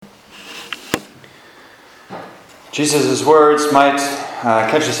Jesus' words might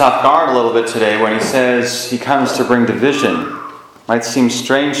catch us off guard a little bit today when he says he comes to bring division. Might seem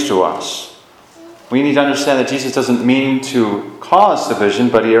strange to us. We need to understand that Jesus doesn't mean to cause division,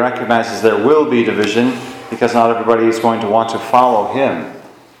 but he recognizes there will be division because not everybody is going to want to follow him.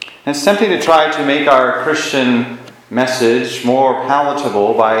 And it's tempting to try to make our Christian message more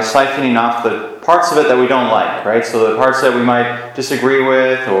palatable by siphoning off the parts of it that we don't like, right? So the parts that we might disagree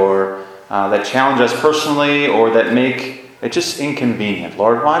with or that challenge us personally or that make it just inconvenient.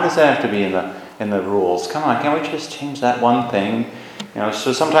 Lord, why does that have to be in the rules? Come on, can't we just change that one thing?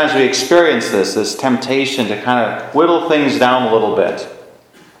 So sometimes we experience this temptation to kind of whittle things down a little bit.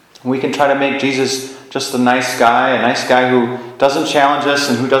 We can try to make Jesus just a nice guy who doesn't challenge us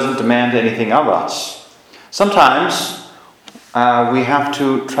and who doesn't demand anything of us. Sometimes we have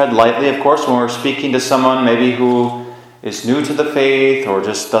to tread lightly, of course, when we're speaking to someone maybe who is new to the faith or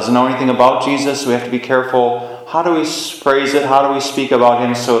just doesn't know anything about Jesus. We have to be careful. How do we phrase it? How do we speak about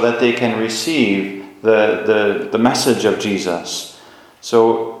him so that they can receive the message of Jesus?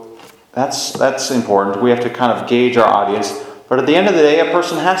 So that's important. We have to kind of gauge our audience. But at the end of the day, a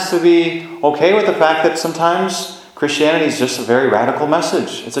person has to be okay with the fact that sometimes Christianity is just a very radical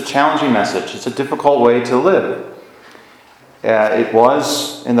message. It's a challenging message. It's a difficult way to live. It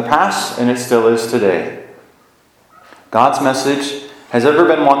was in the past, and it still is today. God's message has ever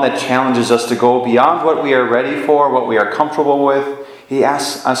been one that challenges us to go beyond what we are ready for, what we are comfortable with. He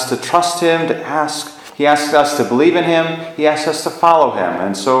asks us to trust him, he asks us to believe in him, he asks us to follow him.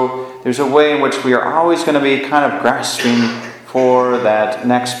 And so there's a way in which we are always going to be kind of grasping for that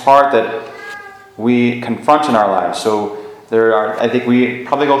next part that we confront in our lives. So I think we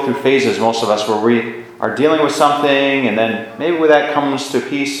probably go through phases, most of us, where we are dealing with something and then maybe that comes to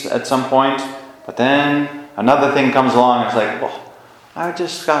peace at some point, but then another thing comes along, it's like, well, I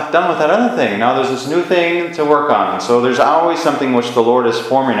just got done with that other thing. Now there's this new thing to work on. So there's always something which the Lord is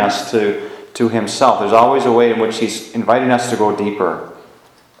forming us to himself. There's always a way in which he's inviting us to go deeper.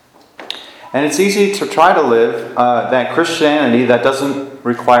 And it's easy to try to live that Christianity that doesn't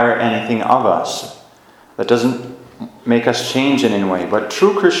require anything of us, that doesn't make us change in any way. But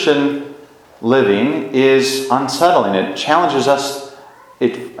true Christian living is unsettling. It challenges us.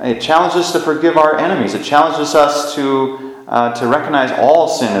 It challenges us to forgive our enemies. It challenges us to recognize all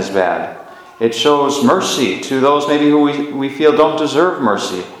sin as bad. It shows mercy to those maybe who we feel don't deserve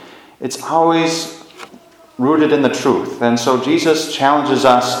mercy. It's always rooted in the truth. And so Jesus challenges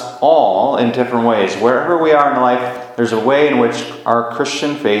us all in different ways. Wherever we are in life, there's a way in which our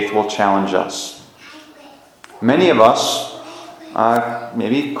Christian faith will challenge us. Many of us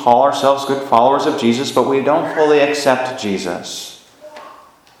maybe call ourselves good followers of Jesus, but we don't fully accept Jesus.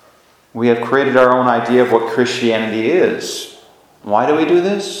 We have created our own idea of what Christianity is. Why do we do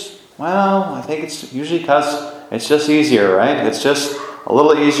this? Well, I think it's usually because it's just easier, right? It's just a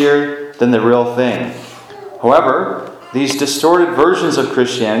little easier than the real thing. However, these distorted versions of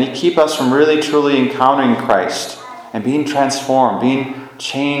Christianity keep us from really truly encountering Christ and being transformed, being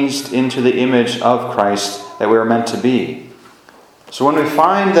changed into the image of Christ that we are meant to be. So when we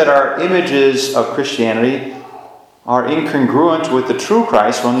find that our images of Christianity are incongruent with the true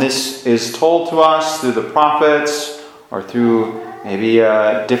Christ, when this is told to us through the prophets or through maybe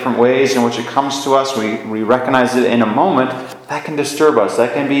different ways in which it comes to us, we recognize it in a moment, that can disturb us.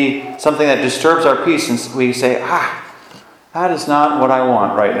 That can be something that disturbs our peace, and we say, that is not what I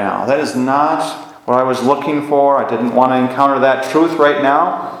want right now. That is not what I was looking for. I didn't want to encounter that truth right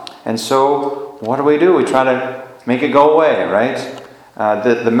now. And so what do? We try to make it go away, right?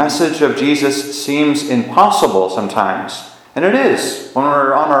 The message of Jesus seems impossible sometimes. And it is when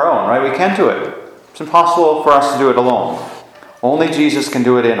we're on our own, right? We can't do it. It's impossible for us to do it alone. Only Jesus can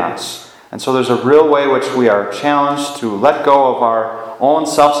do it in us. And so there's a real way in which we are challenged to let go of our own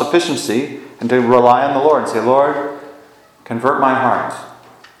self-sufficiency and to rely on the Lord and say, Lord, convert my heart.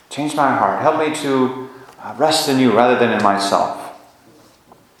 Change my heart. Help me to rest in you rather than in myself.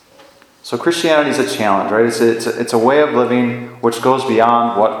 So Christianity is a challenge, right? It's a way of living which goes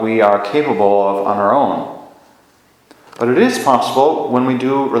beyond what we are capable of on our own. But it is possible when we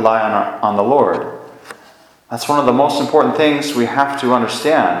do rely on the Lord. That's one of the most important things we have to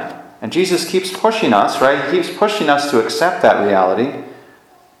understand. And Jesus keeps pushing us, right? He keeps pushing us to accept that reality.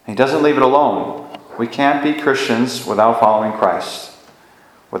 He doesn't leave it alone. We can't be Christians without following Christ,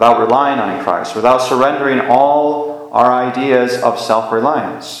 without relying on Christ, without surrendering all our ideas of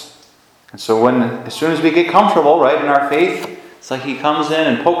self-reliance. And so as soon as we get comfortable, right, in our faith, it's like he comes in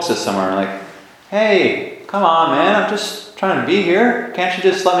and pokes us somewhere, like, hey, come on, man, I'm just trying to be here. Can't you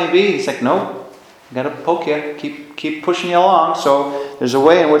just let me be? He's like, nope, I've got to poke you, keep pushing you along. So there's a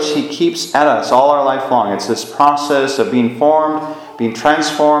way in which he keeps at us all our life long. It's this process of being formed, being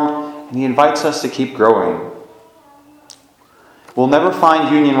transformed, and he invites us to keep growing. We'll never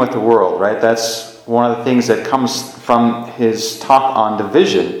find union with the world, right? That's one of the things that comes from his talk on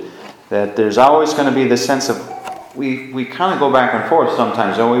division. That there's always going to be this sense of, we kind of go back and forth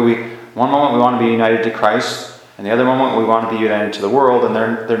sometimes, don't we? One moment we want to be united to Christ, and the other moment we want to be united to the world, and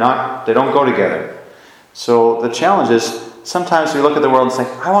they don't go together. So the challenge is, sometimes we look at the world and say,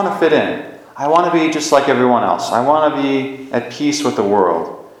 I want to fit in. I want to be just like everyone else. I want to be at peace with the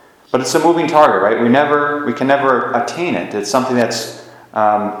world. But it's a moving target, right? We can never attain it. It's something that's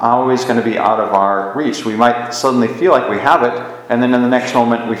always going to be out of our reach. We might suddenly feel like we have it, and then in the next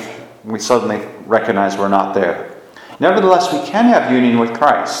moment we suddenly recognize we're not there. Nevertheless, we can have union with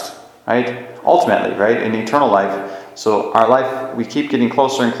Christ, right? Ultimately, right? In eternal life. So our life, we keep getting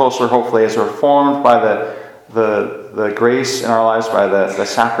closer and closer, hopefully, as we're formed by the grace in our lives, by the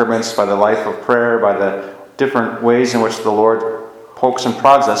sacraments, by the life of prayer, by the different ways in which the Lord pokes and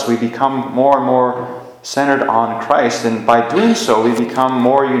prods us. We become more and more centered on Christ, and by doing so, we become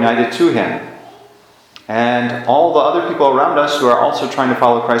more united to Him. And all the other people around us who are also trying to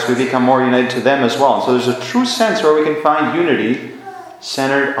follow Christ, we become more united to them as well. And so there's a true sense where we can find unity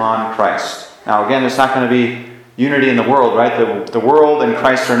centered on Christ. Now again, there's not going to be unity in the world, right? The world and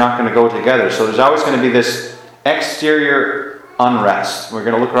Christ are not going to go together. So there's always going to be this exterior unrest. We're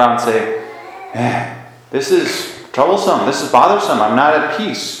going to look around and say, this is troublesome, this is bothersome, I'm not at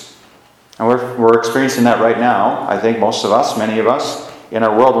peace. And we're experiencing that right now. I think most of us, many of us, in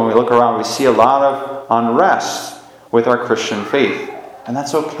our world, when we look around, we see a lot of unrest with our Christian faith. And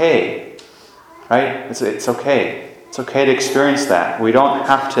that's okay, right? It's okay. It's okay to experience that. We don't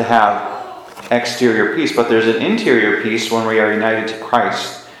have to have exterior peace, but there's an interior peace when we are united to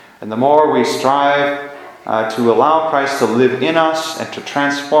Christ. And the more we strive to allow Christ to live in us and to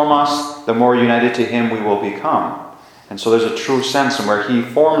transform us, the more united to Him we will become. And so there's a true sense in where He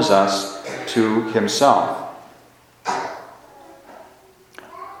forms us to Himself.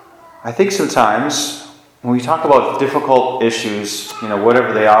 I think sometimes when we talk about difficult issues,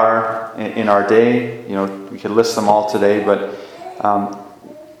 whatever they are in our day, we could list them all today, but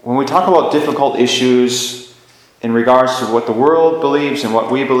when we talk about difficult issues in regards to what the world believes and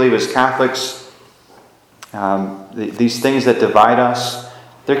what we believe as Catholics, these things that divide us,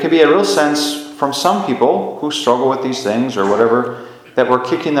 there can be a real sense from some people who struggle with these things or whatever, that we're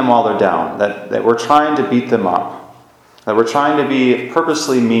kicking them while they're down, that we're trying to beat them up, that we're trying to be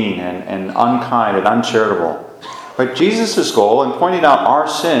purposely mean and unkind and uncharitable. But Jesus' goal in pointing out our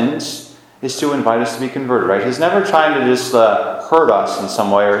sins is to invite us to be converted, right? He's never trying to just hurt us in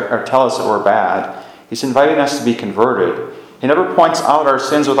some way or tell us that we're bad. He's inviting us to be converted. He never points out our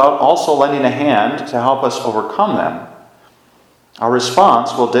sins without also lending a hand to help us overcome them. Our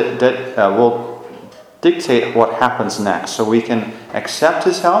response will dictate what happens next. So we can accept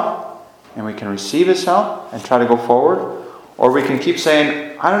His help, and we can receive His help and try to go forward. Or we can keep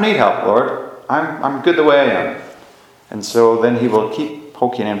saying, I don't need help, Lord. I'm good the way I am. And so then He will keep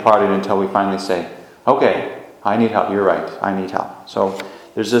poking and prodding until we finally say, okay, I need help. You're right. I need help. So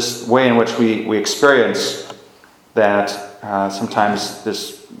there's this way in which we experience that sometimes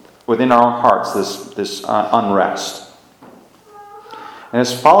this within our own hearts, this unrest. And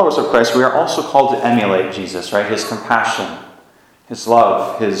as followers of Christ, we are also called to emulate Jesus, right? His compassion, His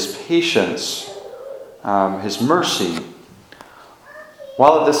love, His patience, His mercy,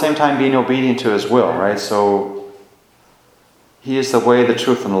 while at the same time being obedient to His will, right? So He is the way, the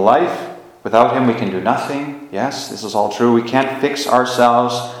truth, and the life. Without Him, we can do nothing. Yes, this is all true. We can't fix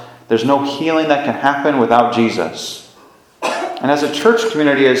ourselves. There's no healing that can happen without Jesus. And as a church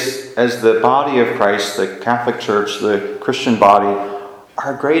community, as the body of Christ, the Catholic Church, the Christian body,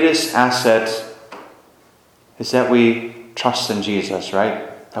 our greatest asset is that we trust in Jesus,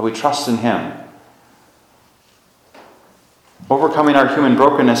 right? That we trust in Him. Overcoming our human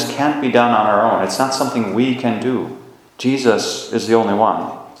brokenness can't be done on our own. It's not something we can do. Jesus is the only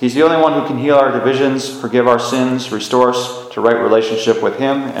one. He's the only one who can heal our divisions, forgive our sins, restore us to right relationship with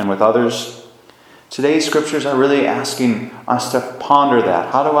Him and with others. Today's scriptures are really asking us to ponder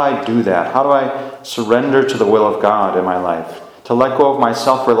that. How do I do that? How do I surrender to the will of God in my life? To let go of my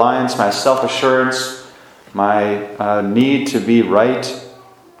self-reliance, my self-assurance, my need to be right,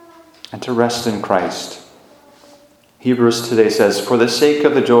 and to rest in Christ. Hebrews today says, for the sake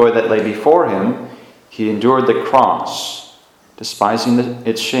of the joy that lay before Him, He endured the cross, despising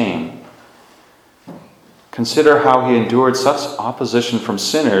its shame. Consider how He endured such opposition from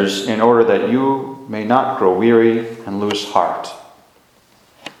sinners in order that you may not grow weary and lose heart.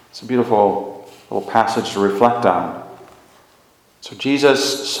 It's a beautiful little passage to reflect on. So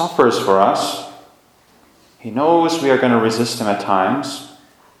Jesus suffers for us. He knows we are going to resist him at times.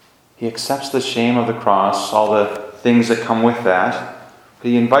 He accepts the shame of the cross, all the things that come with that. But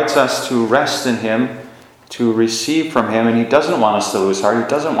he invites us to rest in him, to receive from him, and he doesn't want us to lose heart. He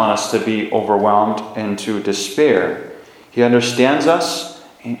doesn't want us to be overwhelmed into despair. He understands us,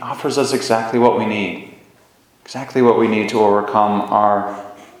 and he offers us exactly what we need. Exactly what we need to overcome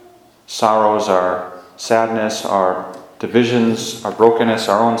our sorrows, our sadness, our divisions, our brokenness,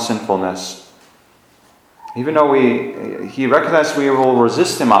 our own sinfulness. Even though he recognizes we will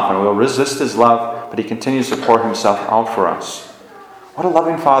resist him often, we will resist his love, but he continues to pour himself out for us. What a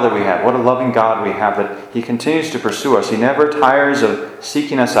loving Father we have. What a loving God we have that he continues to pursue us. He never tires of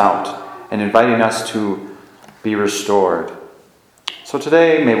seeking us out and inviting us to be restored. So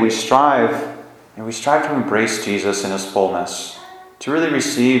today, may we strive to embrace Jesus in his fullness, to really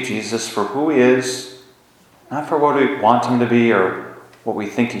receive Jesus for who he is, not for what we want him to be or what we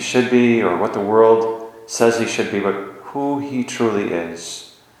think he should be or what the world says he should be, but who he truly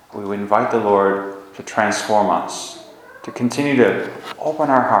is. We would invite the Lord to transform us, to continue to open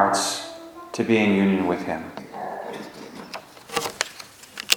our hearts to be in union with him.